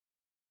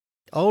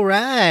All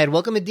right,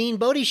 welcome to Dean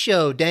Bodie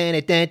Show. Dean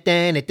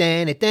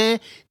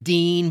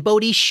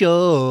Bodie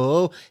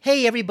Show.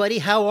 Hey everybody,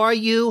 how are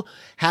you?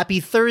 Happy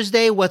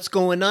Thursday. What's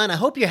going on? I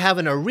hope you're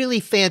having a really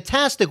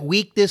fantastic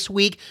week this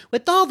week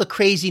with all the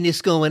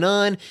craziness going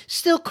on,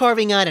 still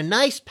carving out a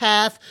nice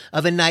path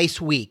of a nice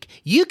week.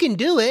 You can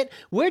do it.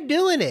 We're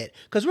doing it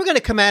because we're going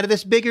to come out of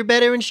this bigger,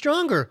 better, and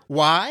stronger.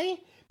 Why?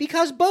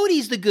 Because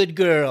Bodie's the good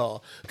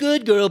girl.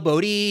 Good girl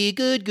Bodie,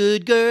 good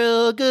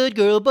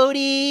girl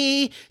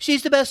Bodie.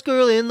 She's the best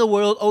girl in the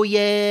world, oh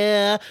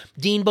yeah.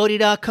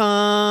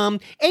 DeanBodie.com,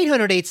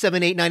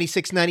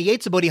 800-878-9698.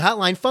 It's the Bodie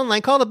hotline, fun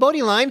line, call the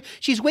Bodie line.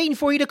 She's waiting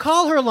for you to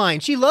call her line.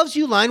 She loves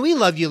you line, we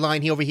love you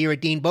line over here at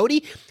Dean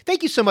Bodie.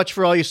 Thank you so much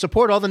for all your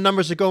support. All the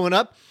numbers are going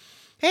up.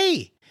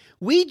 Hey,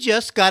 we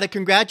just got a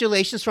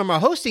congratulations from our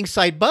hosting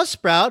site,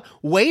 Buzzsprout.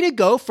 Way to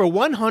go for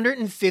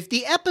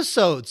 150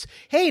 episodes.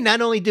 Hey,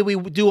 not only did we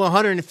do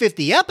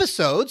 150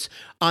 episodes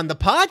on the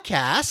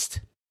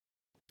podcast,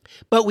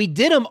 but we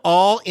did them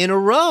all in a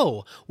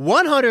row.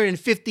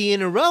 150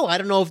 in a row. I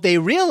don't know if they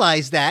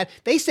realize that.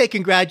 They say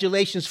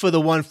congratulations for the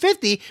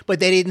 150, but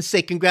they didn't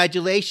say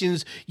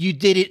congratulations, you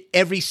did it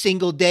every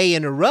single day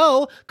in a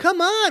row.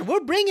 Come on,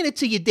 we're bringing it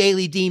to you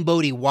daily, Dean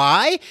Bodie.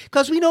 Why?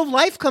 Because we know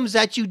life comes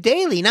at you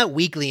daily, not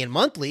weekly and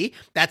monthly.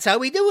 That's how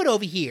we do it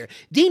over here.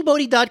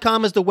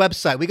 DeanBodie.com is the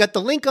website. We got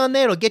the link on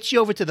there. It'll get you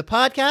over to the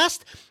podcast,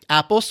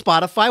 Apple,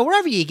 Spotify,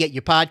 wherever you get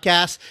your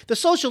podcasts. The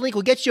social link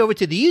will get you over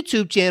to the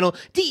YouTube channel,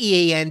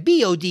 DeanBodi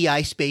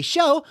space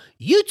show,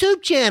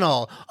 YouTube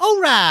channel.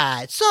 All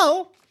right,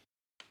 so,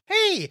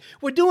 hey,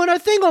 we're doing our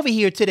thing over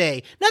here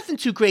today. Nothing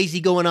too crazy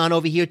going on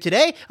over here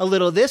today. A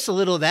little this, a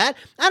little that.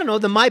 I don't know,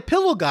 the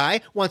MyPillow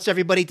guy wants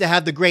everybody to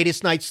have the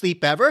greatest night's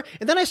sleep ever.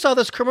 And then I saw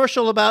this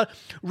commercial about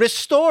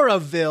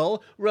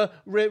Restoraville,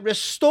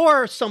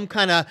 restore some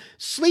kind of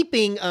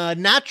sleeping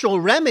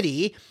natural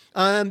remedy.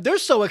 They're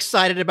so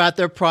excited about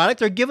their product,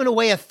 they're giving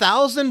away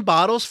 1,000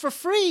 bottles for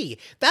free.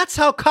 That's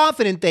how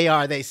confident they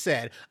are, they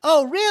said.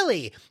 Oh,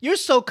 really? You're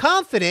so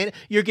confident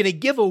you're going to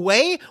give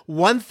away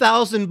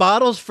 1,000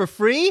 bottles for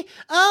free?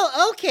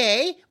 Oh,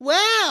 okay.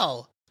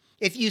 Wow.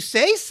 If you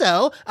say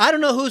so, I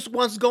don't know who's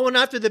wants going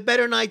after the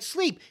better night's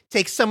sleep.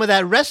 Take some of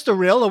that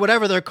Restoril or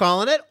whatever they're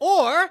calling it,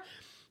 or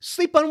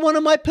sleep on one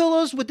of my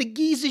pillows with the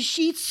Giza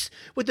sheets,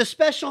 with the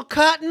special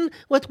cotton,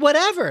 with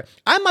whatever.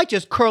 I might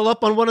just curl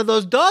up on one of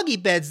those doggy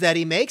beds that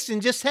he makes and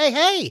just say,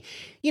 hey,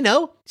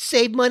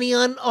 save money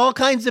on all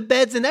kinds of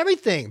beds and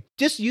everything.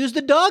 Just use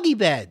the doggy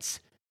beds.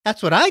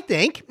 That's what I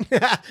think.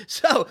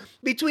 So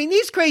between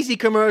these crazy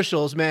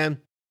commercials,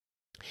 man,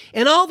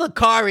 and all the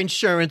car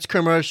insurance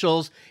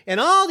commercials and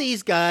all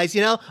these guys,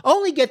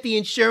 only get the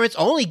insurance,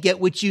 only get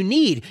what you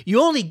need.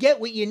 You only get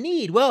what you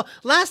need. Well,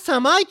 last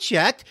time I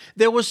checked,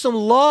 there were some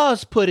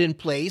laws put in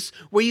place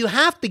where you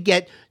have to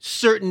get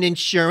certain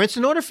insurance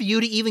in order for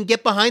you to even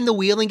get behind the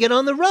wheel and get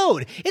on the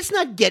road. It's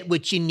not get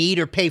what you need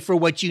or pay for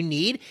what you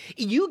need.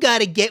 You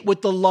got to get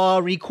what the law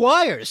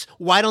requires.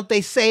 Why don't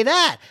they say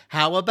that?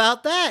 How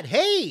about that?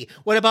 Hey,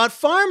 what about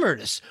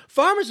farmers?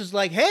 Farmers is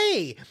like,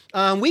 hey,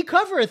 we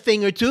cover a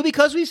thing or two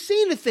because we've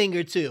seen a thing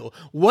or two.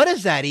 What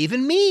does that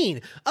even mean?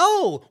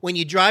 Oh, when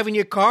you drive in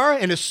your car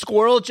and a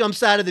squirrel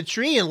jumps out of the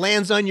tree and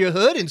lands on your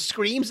hood and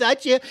screams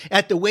at you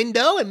at the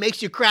window and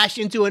makes you crash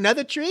into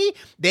another tree,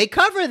 they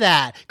cover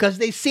that because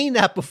they've seen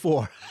that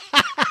before.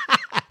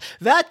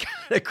 That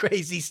kind of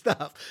crazy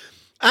stuff.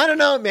 I don't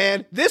know,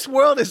 man. This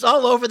world is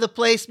all over the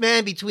place,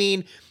 man,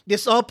 between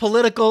this all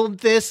political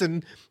this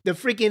and the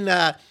freaking,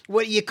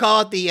 what do you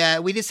call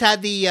it? We just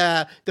had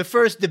the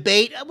first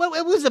debate. Well,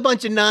 it was a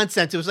bunch of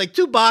nonsense. It was like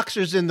two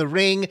boxers in the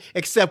ring,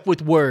 except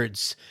with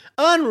words.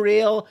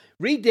 Unreal,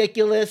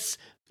 ridiculous,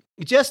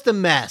 just a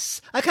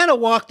mess. I kind of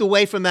walked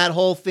away from that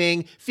whole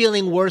thing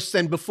feeling worse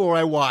than before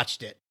I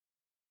watched it.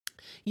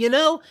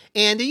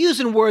 And they're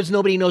using words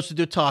nobody knows what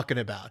they're talking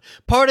about.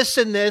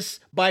 Partisan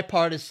this,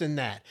 bipartisan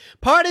that.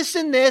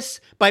 Partisan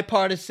this,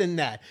 bipartisan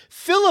that.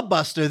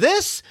 Filibuster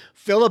this,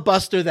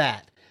 filibuster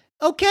that.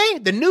 Okay,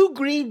 the new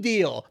Green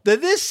Deal, the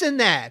this and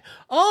that.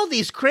 All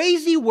these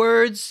crazy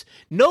words,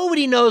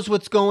 nobody knows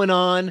what's going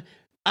on.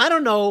 I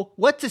don't know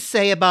what to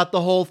say about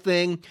the whole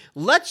thing.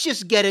 Let's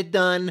just get it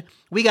done.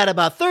 We got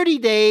about 30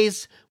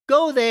 days.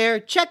 Go there,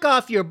 check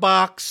off your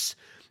box.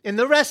 And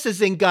the rest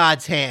is in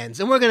God's hands.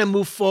 And we're going to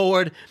move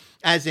forward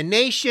as a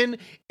nation.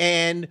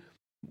 And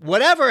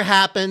whatever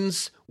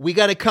happens, we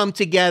got to come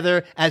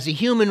together as a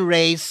human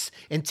race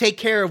and take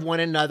care of one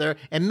another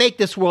and make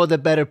this world a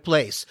better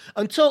place.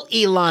 Until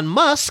Elon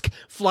Musk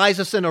flies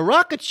us in a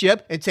rocket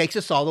ship and takes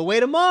us all the way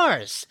to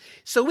Mars.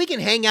 So we can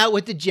hang out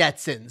with the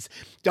Jetsons.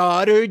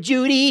 Daughter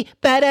Judy,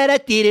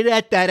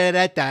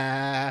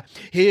 ba-da-da-dee-da-da-da-da-da.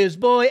 His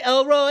boy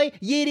Elroy,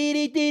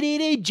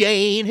 yiddy-dee-dee-dee.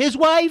 Jane, his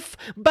wife,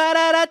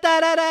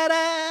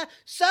 ba-da-da-da-da-da-da.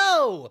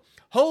 So,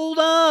 hold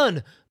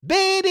on,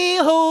 baby,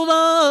 hold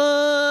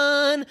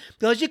on. on,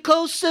 'cause you're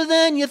closer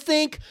than you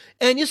think,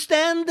 and you're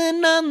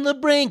standing on the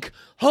brink.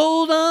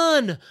 Hold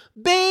on,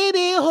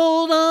 baby,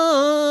 hold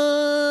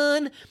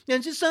on.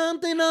 There's just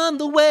something on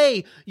the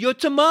way. Your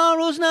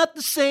tomorrow's not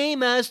the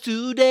same as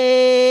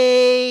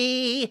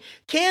today.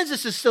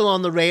 Kansas is still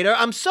on the radar.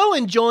 I'm so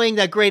enjoying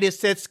that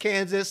greatest hits,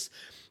 Kansas.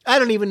 I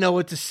don't even know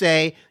what to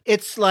say.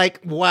 It's like,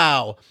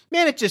 wow.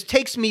 Man, it just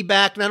takes me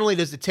back. Not only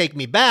does it take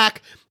me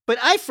back, but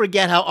I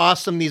forget how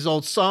awesome these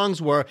old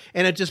songs were,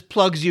 and it just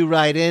plugs you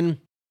right in.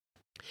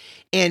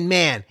 And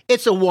man,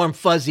 it's a warm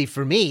fuzzy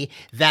for me.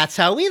 That's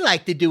how we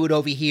like to do it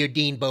over here,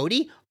 Dean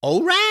Bodie.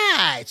 All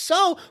right.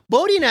 So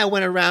Bodie and I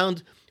went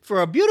around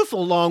for a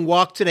beautiful long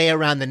walk today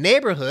around the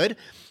neighborhood.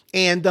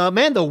 And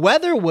man, the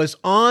weather was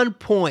on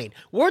point.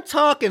 We're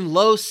talking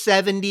low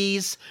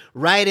 70s,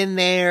 right in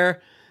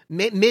there,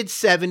 mid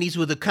 70s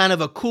with a kind of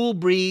a cool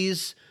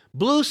breeze,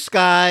 blue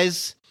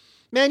skies.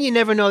 Man, you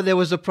never know there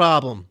was a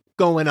problem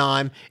going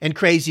on and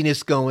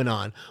craziness going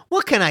on.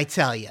 What can I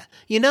tell you?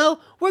 You know,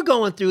 we're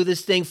going through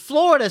this thing.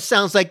 Florida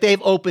sounds like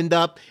they've opened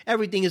up.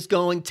 Everything is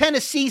going.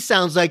 Tennessee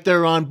sounds like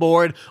they're on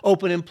board,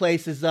 opening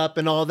places up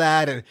and all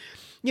that. And,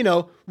 you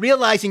know,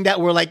 realizing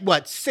that we're like,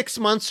 6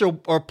 months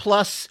or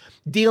plus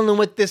dealing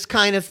with this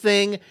kind of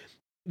thing.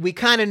 We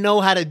kind of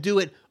know how to do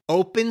it.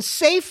 Open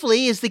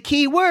safely is the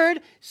key word.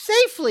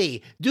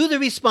 Safely. Do the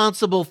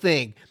responsible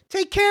thing.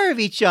 Take care of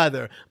each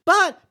other.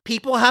 But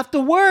people have to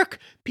work.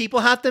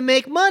 People have to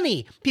make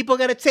money. People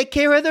got to take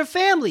care of their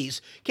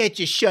families. Can't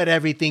just shut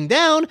everything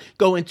down,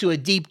 go into a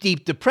deep,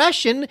 deep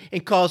depression,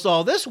 and cause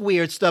all this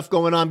weird stuff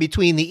going on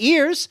between the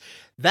ears.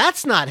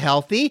 That's not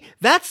healthy.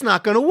 That's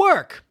not going to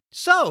work.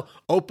 So,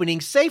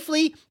 opening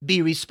safely,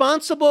 be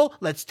responsible,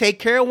 let's take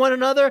care of one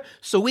another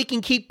so we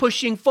can keep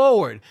pushing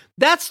forward.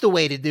 That's the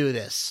way to do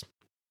this.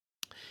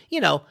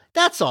 You know,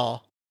 that's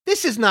all.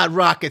 This is not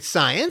rocket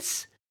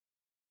science.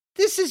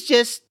 This is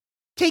just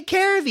take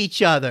care of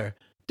each other.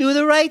 Do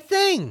the right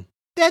thing.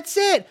 That's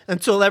it.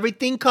 Until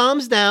everything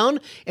calms down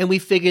and we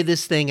figure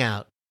this thing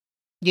out.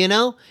 You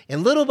know?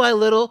 And little by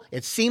little,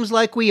 it seems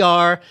like we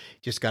are.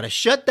 Just got to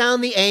shut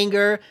down the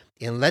anger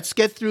and let's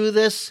get through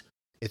this.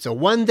 It's a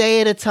one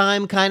day at a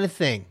time kind of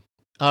thing.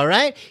 All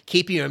right?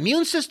 Keep your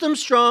immune system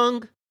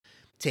strong.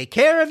 Take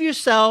care of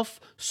yourself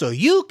so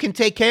you can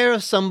take care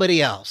of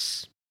somebody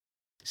else.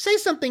 Say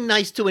something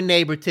nice to a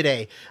neighbor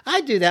today.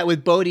 I do that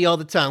with Bodie all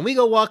the time. We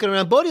go walking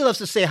around. Bodie loves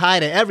to say hi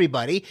to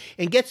everybody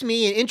and gets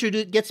me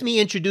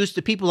introduced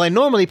to people I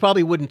normally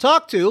probably wouldn't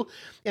talk to.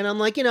 And I'm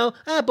like,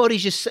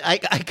 Bodie's just, I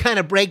kind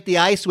of break the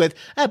ice with,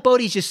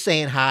 Bodie's just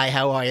saying hi,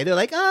 how are you? They're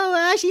like,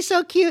 oh, she's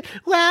so cute.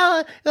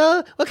 Wow,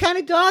 what kind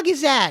of dog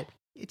is that?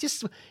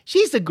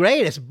 She's the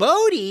greatest.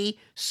 Bodie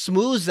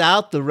smooths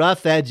out the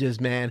rough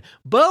edges, man.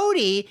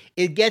 Bodie,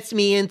 it gets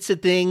me into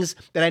things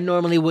that I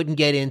normally wouldn't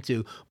get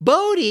into.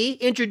 Bodie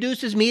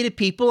introduces me to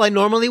people I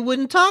normally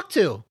wouldn't talk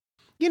to.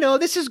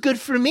 This is good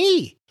for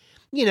me,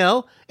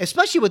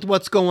 especially with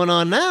what's going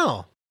on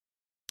now.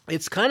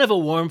 It's kind of a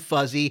warm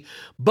fuzzy.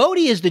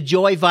 Bodie is the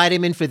joy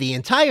vitamin for the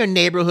entire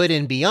neighborhood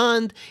and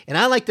beyond, and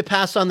I like to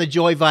pass on the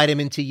joy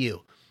vitamin to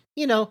you.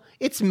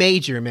 It's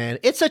major, man.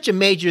 It's such a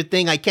major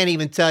thing, I can't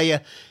even tell you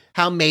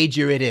how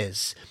major it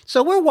is.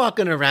 So we're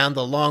walking around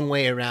the long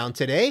way around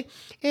today,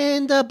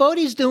 and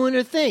Bodie's doing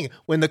her thing.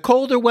 When the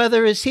colder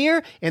weather is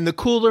here and the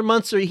cooler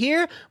months are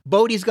here,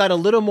 Bodie's got a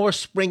little more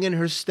spring in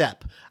her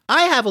step.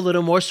 I have a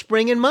little more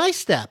spring in my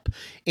step.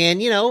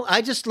 And,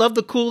 I just love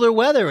the cooler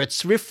weather.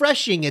 It's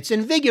refreshing. It's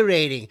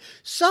invigorating.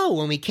 So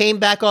when we came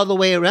back all the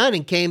way around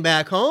and came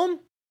back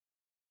home,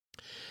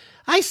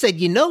 I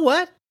said, you know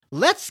what?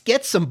 Let's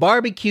get some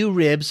barbecue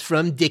ribs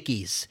from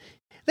Dickey's.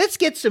 Let's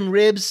get some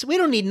ribs. We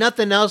don't need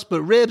nothing else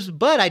but ribs,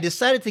 but I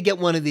decided to get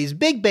one of these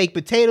big baked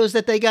potatoes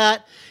that they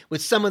got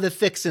with some of the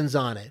fixins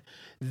on it.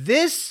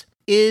 This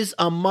is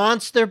a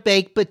monster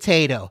baked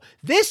potato.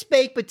 This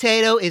baked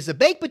potato is a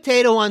baked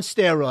potato on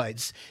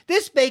steroids.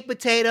 This baked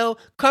potato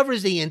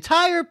covers the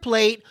entire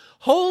plate.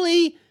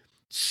 Holy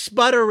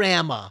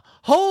sputterama.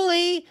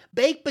 Holy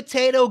baked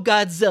potato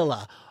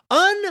Godzilla.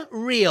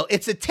 Unreal.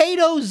 It's a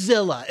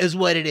Tato-zilla is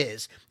what it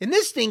is. And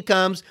this thing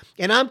comes,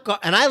 and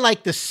I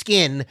like the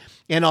skin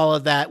and all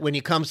of that when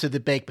it comes to the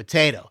baked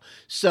potato.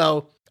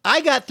 So I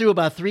got through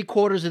about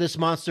 3/4 of this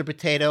monster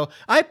potato.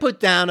 I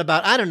put down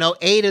about,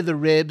 8 of the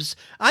ribs.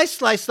 I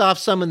sliced off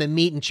some of the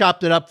meat and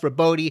chopped it up for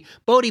Bodie.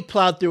 Bodie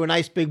plowed through a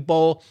nice big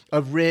bowl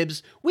of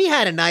ribs. We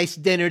had a nice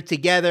dinner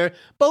together.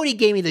 Bodie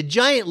gave me the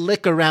giant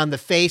lick around the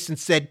face and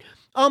said,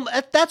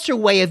 that's her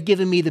way of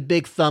giving me the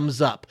big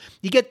thumbs up.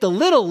 You get the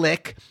little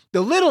lick.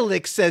 The little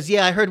lick says,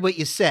 yeah, I heard what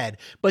you said.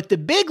 But the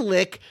big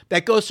lick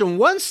that goes from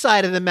one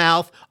side of the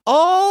mouth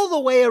all the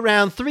way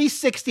around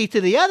 360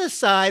 to the other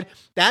side,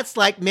 that's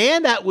like,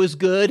 man, that was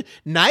good.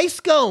 Nice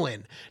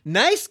going.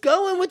 Nice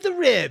going with the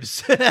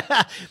ribs.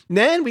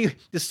 Then we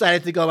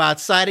decided to go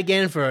outside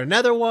again for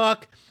another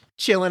walk,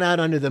 chilling out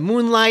under the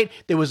moonlight.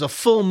 There was a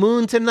full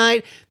moon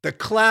tonight. The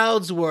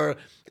clouds were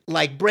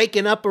like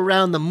breaking up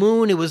around the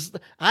moon. It was,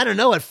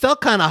 it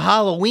felt kind of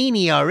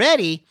Halloween-y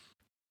already.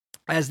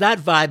 as that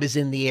vibe is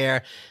in the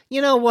air,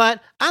 you know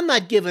what? I'm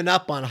not giving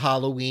up on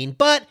Halloween,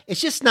 but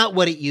it's just not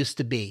what it used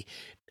to be.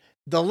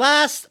 The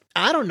last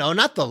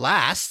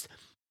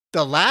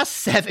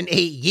 7, 8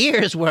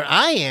 years where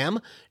I am,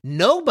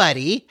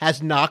 nobody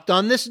has knocked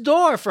on this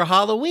door for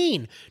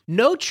Halloween.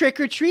 No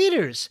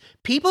trick-or-treaters.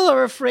 People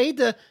are afraid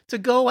to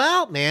go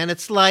out, man.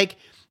 It's like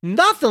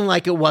nothing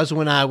like it was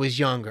when I was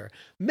younger.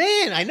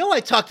 Man, I know I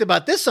talked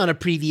about this on a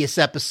previous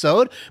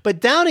episode, but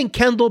down in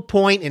Kendall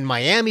Point in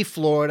Miami,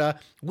 Florida,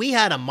 we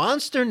had a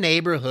monster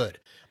neighborhood.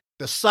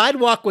 The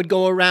sidewalk would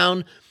go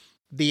around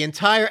the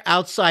entire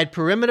outside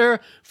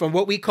perimeter from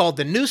what we called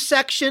the new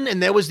section,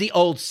 and there was the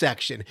old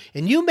section.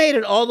 And you made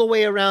it all the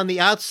way around the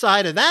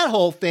outside of that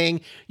whole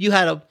thing.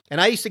 And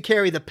I used to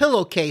carry the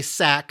pillowcase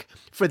sack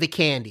for the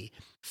candy.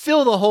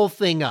 Fill the whole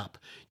thing up.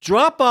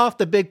 Drop off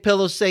the big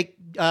pillow sack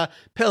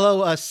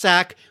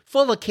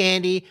full of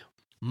candy.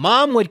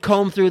 Mom would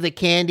comb through the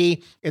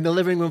candy in the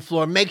living room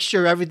floor, make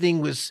sure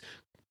everything was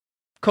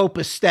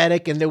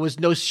copacetic and there was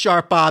no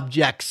sharp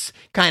objects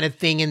kind of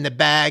thing in the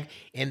bag.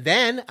 And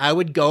then I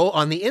would go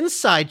on the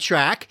inside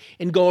track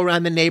and go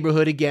around the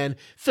neighborhood again,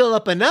 fill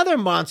up another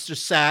monster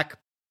sack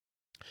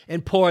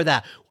and pour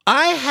that.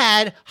 I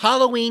had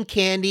Halloween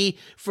candy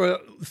for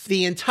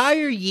the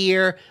entire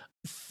year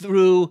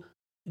through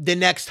the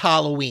next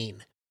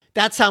Halloween.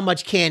 That's how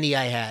much candy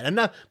I had.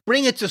 Enough.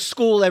 Bring it to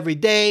school every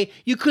day.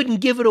 You couldn't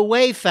give it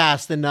away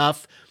fast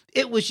enough.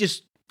 It was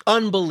just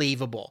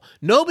unbelievable.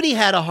 Nobody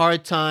had a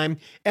hard time.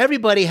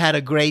 Everybody had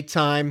a great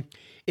time.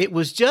 It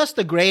was just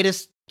the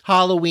greatest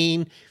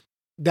Halloween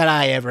that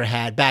I ever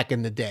had back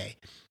in the day.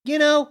 You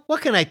know,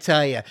 what can I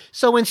tell you?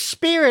 So in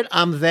spirit,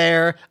 I'm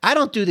there. I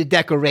don't do the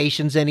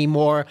decorations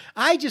anymore.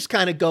 I just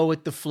kind of go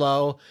with the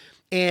flow.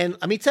 And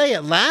let me tell you,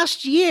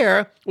 last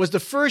year was the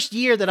first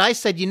year that I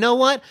said, you know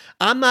what?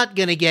 I'm not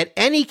going to get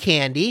any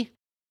candy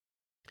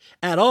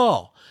at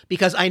all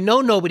because I know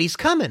nobody's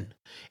coming.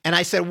 And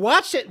I said,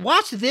 watch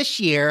this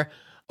year,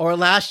 or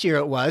last year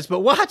it was,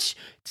 but watch,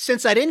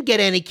 since I didn't get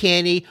any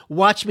candy,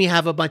 watch me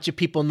have a bunch of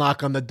people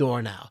knock on the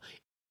door now.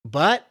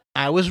 But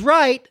I was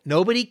right.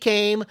 Nobody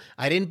came.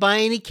 I didn't buy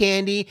any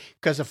candy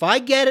because if I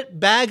get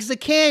bags of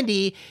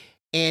candy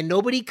and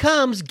nobody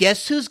comes,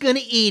 guess who's going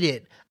to eat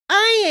it?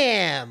 I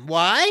am.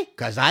 Why?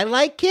 Because I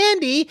like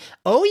candy.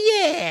 Oh,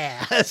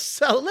 yeah.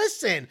 So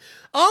listen,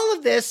 all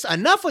of this,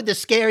 enough with the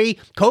scary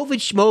COVID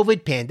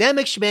schmovid,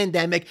 pandemic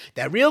schmandemic,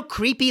 that real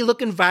creepy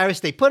looking virus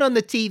they put on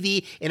the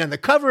TV and on the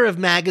cover of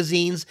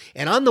magazines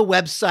and on the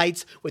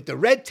websites with the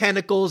red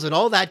tentacles and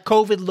all that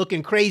COVID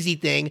looking crazy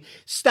thing.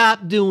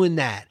 Stop doing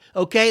that.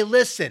 Okay,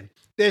 listen,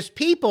 there's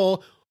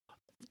people,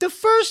 the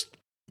first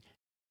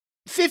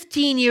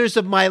 15 years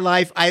of my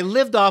life, I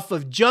lived off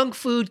of junk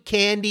food,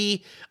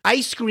 candy,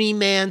 ice cream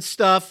man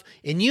stuff,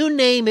 and you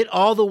name it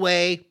all the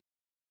way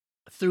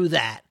through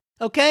that.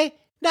 Okay?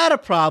 Not a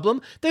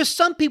problem. There's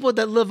some people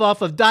that live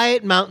off of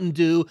Diet Mountain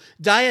Dew,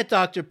 Diet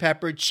Dr.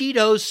 Pepper,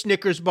 Cheetos,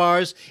 Snickers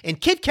bars, and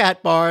Kit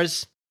Kat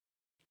bars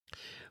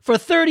for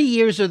 30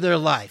 years of their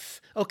life.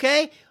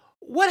 Okay?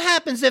 What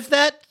happens if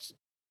that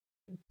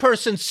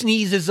person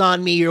sneezes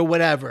on me or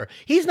whatever?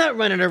 He's not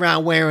running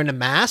around wearing a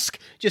mask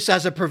just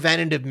as a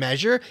preventative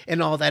measure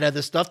and all that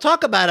other stuff.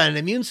 Talk about an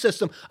immune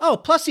system. Oh,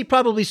 plus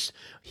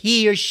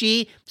he or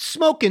she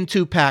smoking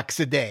 2 packs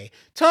a day.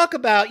 Talk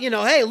about,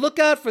 hey, look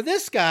out for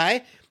this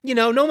guy.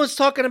 No one's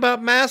talking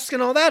about masks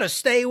and all that, or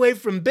stay away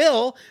from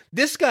Bill.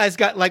 This guy's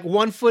got like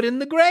 1 foot in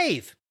the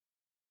grave.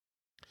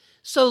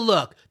 So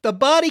look, the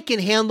body can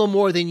handle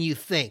more than you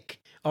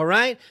think. All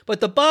right. But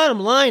the bottom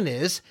line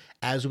is,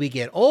 as we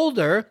get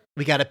older,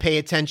 we got to pay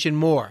attention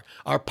more.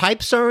 Our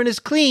pipes aren't as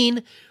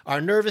clean. Our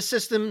nervous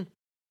system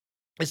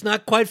is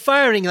not quite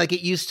firing like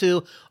it used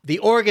to. The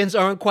organs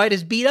aren't quite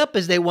as beat up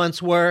as they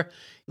once were.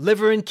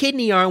 Liver and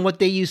kidney aren't what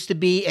they used to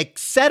be,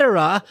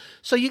 etc.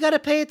 So you got to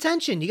pay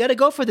attention. You got to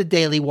go for the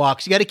daily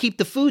walks. You got to keep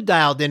the food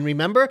dialed in,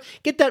 remember?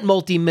 Get that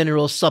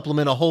multi-mineral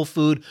supplement, a whole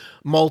food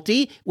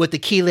multi with the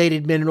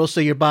chelated minerals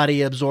so your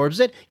body absorbs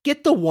it.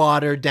 Get the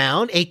water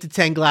down, 8 to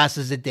 10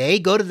 glasses a day.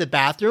 Go to the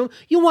bathroom.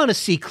 You want to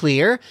see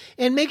clear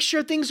and make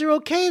sure things are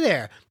okay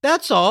there.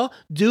 That's all.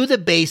 Do the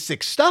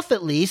basic stuff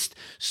at least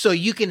so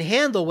you can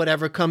handle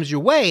whatever comes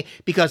your way,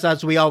 because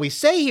as we always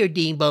say here,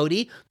 Dean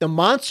Bodie, the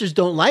monsters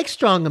don't like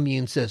strong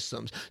immune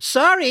systems.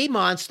 Sorry,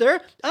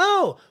 monster.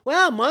 Oh,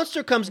 well,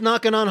 monster comes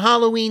knocking on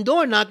Halloween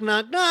door. Knock,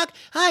 knock, knock.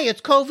 Hi,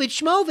 it's COVID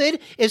schmovid.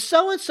 Is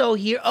so-and-so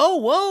here? Oh,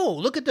 whoa.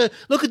 Look at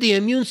the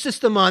immune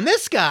system on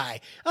this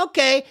guy.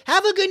 Okay,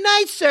 have a good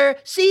night, sir.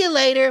 See you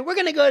later. We're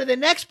going to go to the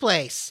next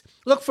place.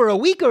 Look for a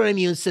weaker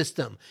immune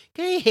system.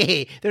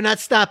 Hey, they're not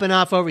stopping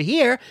off over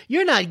here.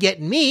 You're not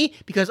getting me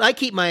because I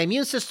keep my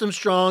immune system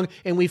strong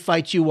and we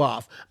fight you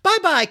off.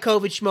 Bye-bye,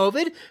 COVID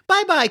schmovid.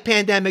 Bye-bye,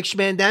 pandemic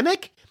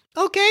schmandemic.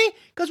 Okay?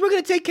 Because we're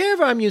going to take care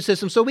of our immune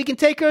system so we can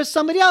take care of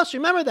somebody else.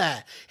 Remember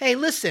that. Hey,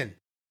 listen.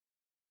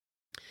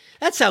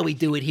 That's how we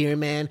do it here,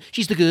 man.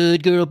 She's the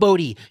good girl,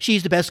 Bodie.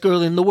 She's the best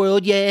girl in the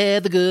world, yeah.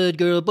 The good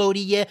girl,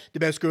 Bodie, yeah. The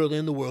best girl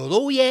in the world,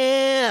 oh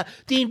yeah.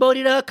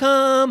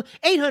 DeanBodie.com,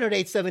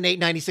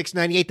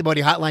 800-878-9698, the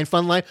Bodie Hotline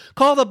Fun Line.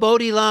 Call the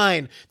Bodie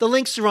line. The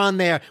links are on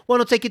there. One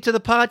will take you to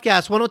the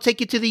podcast. One will take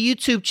you to the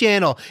YouTube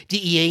channel,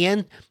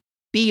 DeanBodi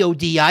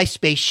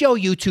space show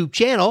YouTube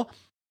channel.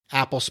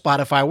 Apple,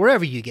 Spotify,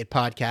 wherever you get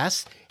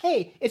podcasts.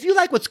 Hey, if you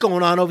like what's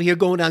going on over here,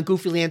 going down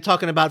Goofy Land,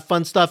 talking about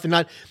fun stuff and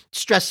not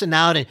stressing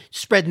out and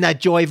spreading that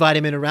joy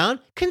vitamin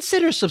around,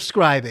 consider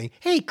subscribing.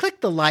 Hey,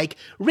 click the like,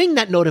 ring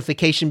that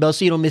notification bell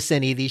so you don't miss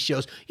any of these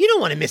shows. You don't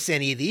want to miss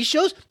any of these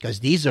shows because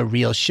these are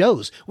real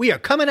shows. We are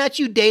coming at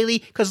you daily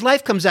because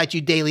life comes at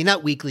you daily,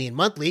 not weekly and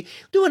monthly.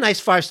 Do a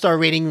nice 5-star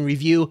rating and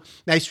review,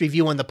 nice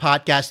review on the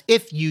podcast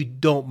if you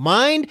don't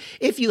mind.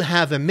 If you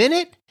have a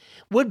minute,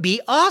 would be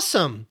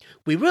awesome.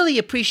 We really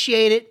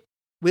appreciate it.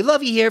 We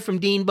love you here from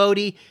Dean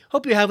Bodie.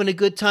 Hope you're having a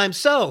good time.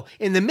 So,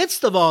 in the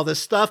midst of all this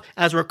stuff,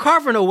 as we're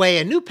carving away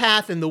a new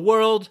path in the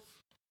world,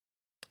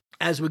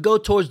 as we go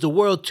towards the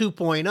world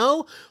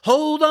 2.0,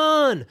 hold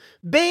on,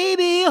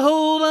 baby,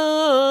 hold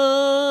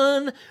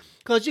on,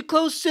 'cause you're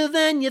closer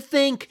than you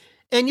think,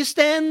 and you're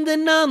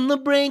standing on the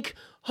brink.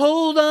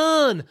 Hold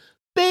on,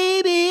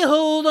 baby,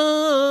 hold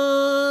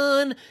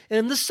on,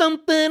 and there's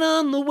something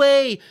on the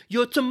way.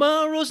 Your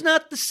tomorrow's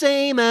not the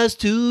same as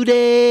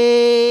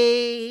today.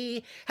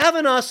 Have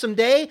an awesome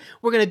day.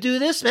 We're going to do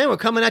this, man. We're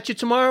coming at you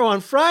tomorrow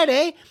on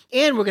Friday,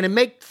 and we're going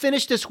to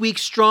finish this week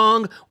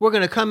strong. We're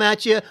going to come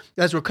at you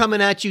as we're coming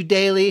at you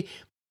daily.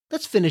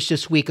 Let's finish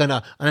this week on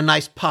a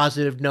nice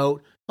positive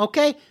note,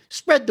 okay?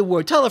 Spread the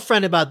word. Tell a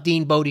friend about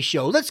Dean Bodie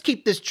Show. Let's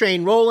keep this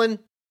train rolling.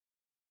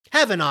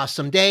 Have an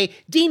awesome day.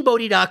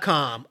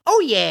 DeanBodie.com. Oh,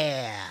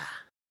 yeah.